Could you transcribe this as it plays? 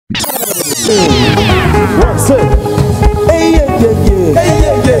What's it? Hey, yeah, yeah, yeah. Hey,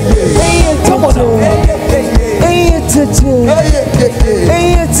 yeah, yeah, yeah. Hey, yeah, come on now. Hey, yeah, yeah, yeah. Hey, yeah, yeah, yeah. Hey,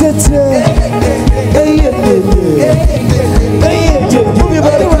 yeah, yeah, yeah. Hey, yeah, yeah, yeah. Hey, yeah, yeah. Move your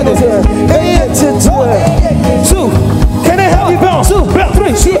body right there. Hey, yeah, yeah, yeah. 2. Can I help you bounce? 2, 3.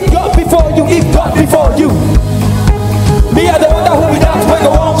 If God before you, if God before you. Me, I don't wonder who we got when the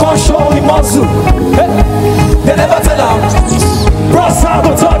one can't show me muscle. Hey, they never tell them. Brass I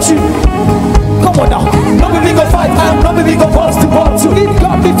will touch you. Come on now. No baby go fight and no baby go bust to bust to. If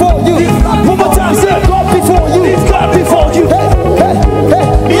God before you. One more time, say God before you. If God before you. Hey, hey, hey.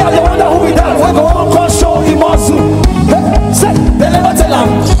 Me, I don't wonder who we got when the one can't show me muscle. Hey, say, they never tell them.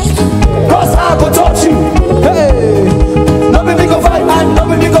 Brass I will touch you. Hey, no baby go fight and no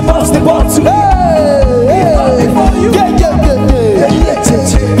baby go bust to bust to. Hey, hey. Yeah, yeah, yeah, yeah. Yeah,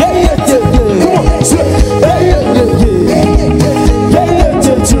 yeah, yeah, yeah. Come on, say, yeah, yeah, yeah, yeah.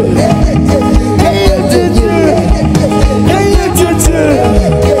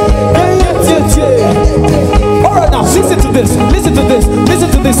 Listen to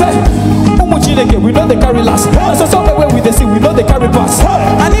this. Hey, we know they carry last. So somewhere we they see, we know they carry pass.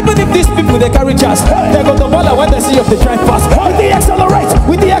 And even if these people they carry jazz, they go to baller when they see us they drive fast. With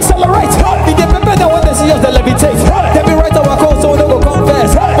the accelerate. If they prepare them when they see us they levitate. They be right our call so they go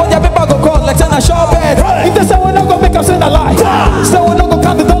confess. But their people go call like China sharp head. If they say we not go make us send a lie, so we not go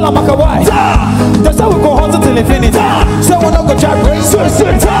count the dollar make a why. That's how we go hustle till infinity. So we not go charge race.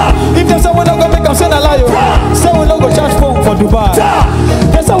 If they say we not go make us send a lie, so we not go charge phone for Dubai.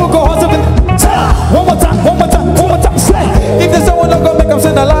 That's how we go hustle. One more time. Say, if there's someone not gonna make them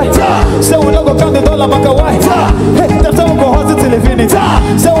send a lie, say we not gonna count the dollar, make a white. Hey, that's how we go hustle till infinity.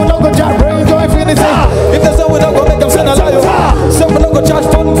 Say we not gonna charge brain to infinity. If there's someone not gonna make them send a lie, say we not gonna charge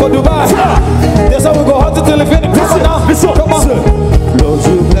phone for Dubai. That's how we go hustle till infinity. Listen now, come on. Lord,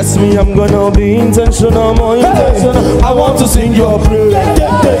 you bless me, I'm gonna be intentional, more intentional. I want to sing your praise.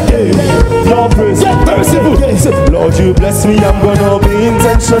 Your praise. Very simple. Lord, you bless me, I'm gonna be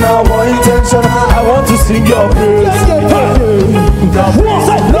intentional, more intentional. I want to sing your praise.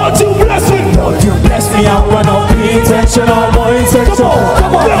 Lord, you bless me. Lord, you bless me, I'm gonna be intentional, more intentional.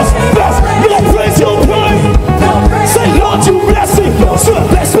 Come on, bless. Your praise, your praise. Say, Lord, you bless me. Lord, you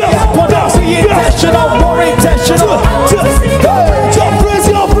bless me, I'm gonna be intentional, more intentional. Your praise,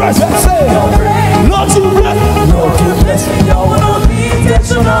 your praise. Lord, you bless me, I wanna be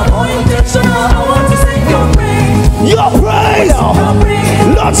intentional, more intentional. I want to sing your praise. Your praise.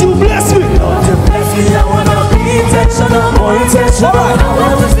 Lord, you bless me. Lord, you bless me, I wanna be intentional, more intentional. I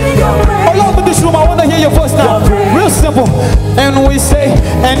want to sing your praise. All over this room, I wanna hear your voice now. Real simple. And we say,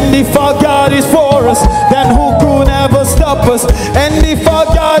 and if our God is for us, then who could ever stop us? And if our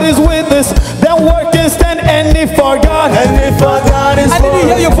God is with us, then what can stand? And if our God, is for us, I didn't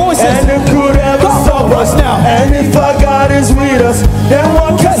hear your voices. And who could ever stop us now? And if our God is with us, then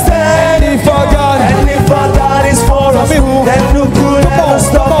what can stand? And if our God, is for us, then who could ever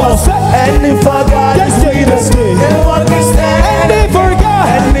stop us? And if our God is with us, then what can stand? And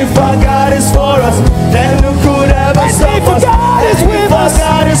if our God is for us, then who could ever stop us? And if our God is with us,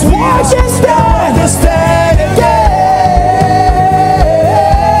 what can stand?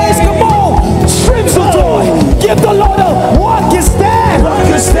 Yes, come on, streams of joy. Give the Lord a what can stand? What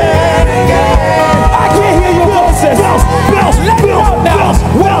can stand again? I can't hear your voices. Bounce, let it out now.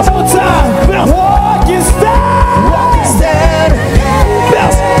 One more time. What can stand? What can stand?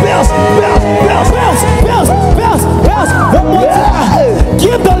 Bounce. One more time.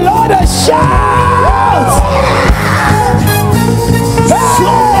 Give the Lord a shout.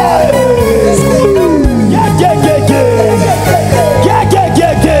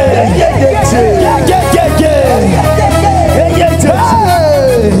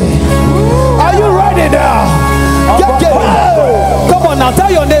 Are you ready now? Come on now,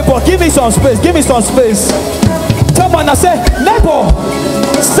 tell your neighbor, give me some space. Come on now, say neighbor.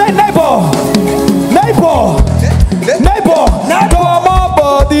 Say neighbor. Come on,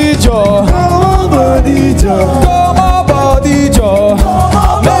 body jaw. Come on, body jaw.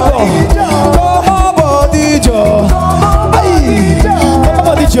 Neighbor.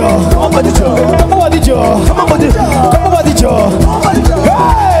 Come on, body jaw.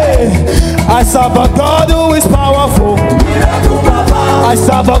 Hey! I serve a God who is powerful. I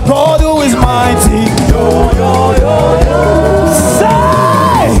serve a God who is mighty.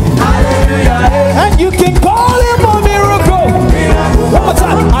 Say! And you can call him a miracle. One more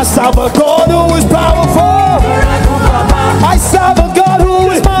time. I serve a God who is powerful. I serve a God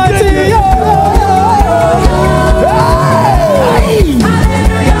who is mighty.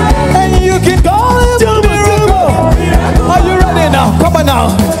 And you can call him a miracle. Are you ready now? Come on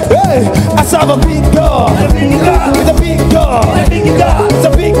now. Hey, I serve a big God. He's a big God. He's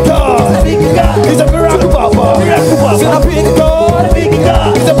a big God. He's a miracle papa. He's a big God. He's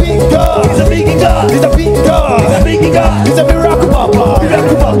a big God. He's a big God. He's a big God. He's a miracle papa.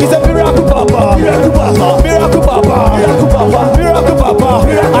 He's a miracle papa. Miracle papa. Miracle papa. Miracle papa.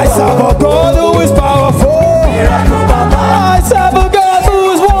 I serve a God who is powerful. I serve a God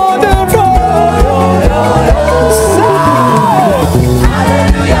who is wonderful.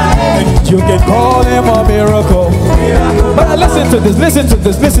 You can call him a miracle. But listen to this, listen to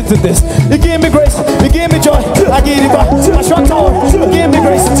this, listen to this. He gave me grace, he gave me joy. I give it back. I shut down. He gave me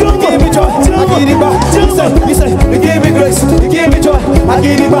grace, he gave me joy. I give it back. He said, he gave me grace, he gave me joy. I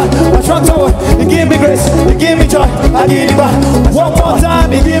give it back. I shut down. He gave me grace, he gave me joy. I give it back. One more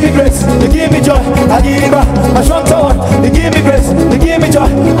time, he gave me grace, he gave me joy. I give it back. I shut down. He gave me grace, he gave me joy.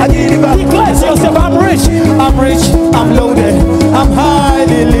 I give it back. Declare to yourself, I'm rich, I'm loaded, I'm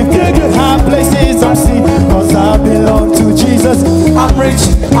highly lifted. High places I'm seen, cause I belong to Jesus. I'm rich,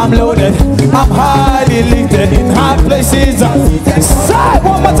 I'm loaded, I'm highly lifted. In high places I'm seated. Say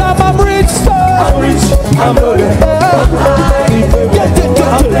one more time, I'm rich, I'm loaded, I'm highly lifted.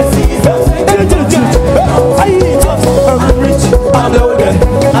 High places I'm seated. I'm rich, I'm loaded,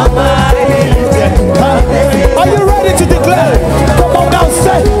 I'm highly lifted. Are you ready to declare? Come on now,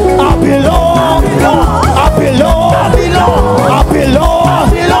 say I belong, I belong, I belong, I belong, I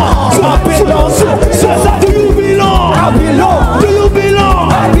belong. Do you belong? I belong. Do you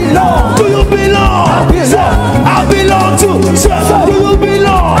belong? I belong. Do you belong? I belong. I belong to. Do you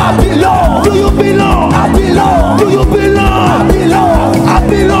belong? I belong. Do you belong? I belong. Do you belong? I belong. I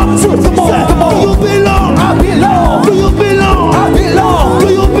belong to. Come on. Do you belong? I belong. Do you belong? I belong. Do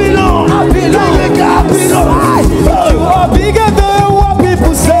you belong? I belong. I belong. You are bigger than what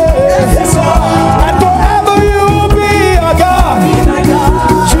people say. And forever you will be a God.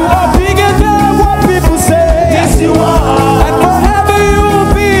 You are bigger than what people say. Yes, you are. And forever you will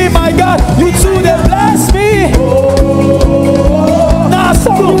be my God. You too, they bless me. Now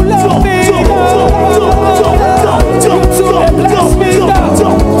so you love me. You too, they bless me.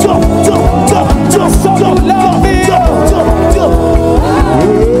 So you love me.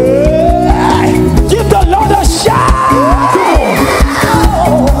 Give the Lord a shout.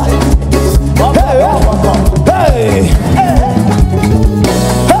 Hey, hey,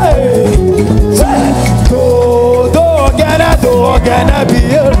 hey. Gonna be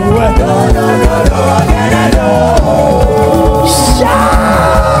everywhere.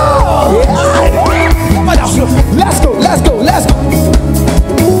 Shout! Come on now. Let's go, let's go, let's go.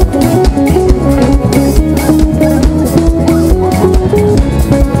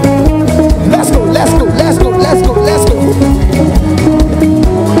 Let's go, let's go, let's go, let's go, let's go.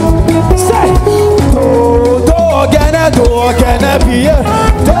 Say, gonna be here.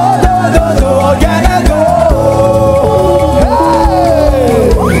 Gonna go.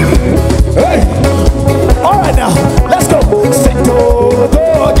 Hey. All right now, let's go. Say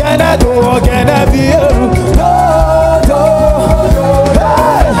gonna be here.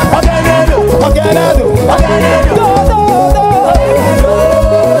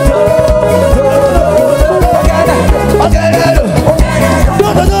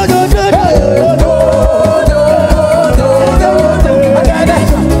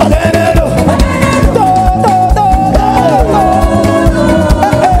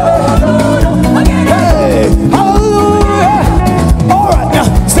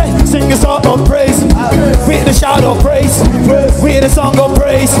 Shout of praise, with a song of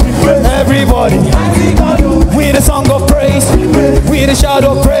praise, everybody. With a song of praise, with a shout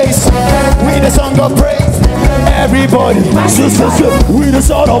of praise, with a song of praise, everybody. With a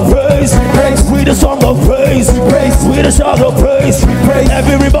song of praise, with a song of praise, with a shout of praise,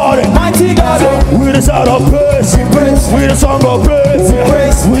 everybody. Mighty God, with a shout of praise, with a song of praise,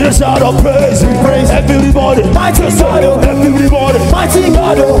 with a shout of praise, everybody. Mighty God, everybody. Mighty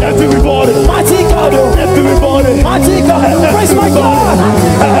God, everybody. Mighty God, everybody. Mighty God, praise my God.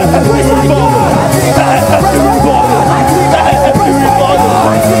 Praise my God. Praise my God. Everybody.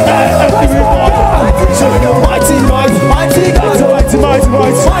 Mighty, mighty God. Mighty, mighty, mighty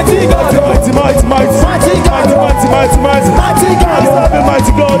God. Mighty, mighty, mighty, mighty God. Mighty, mighty, mighty, mighty God.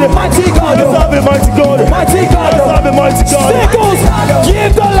 Mighty God. Mighty God. Mighty God. Mighty God. Mighty God. Sickles,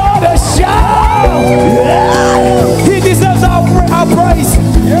 give the Lord a shout. He deserves our praise.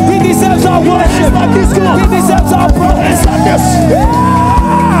 He deserves our worship. He deserves our praise.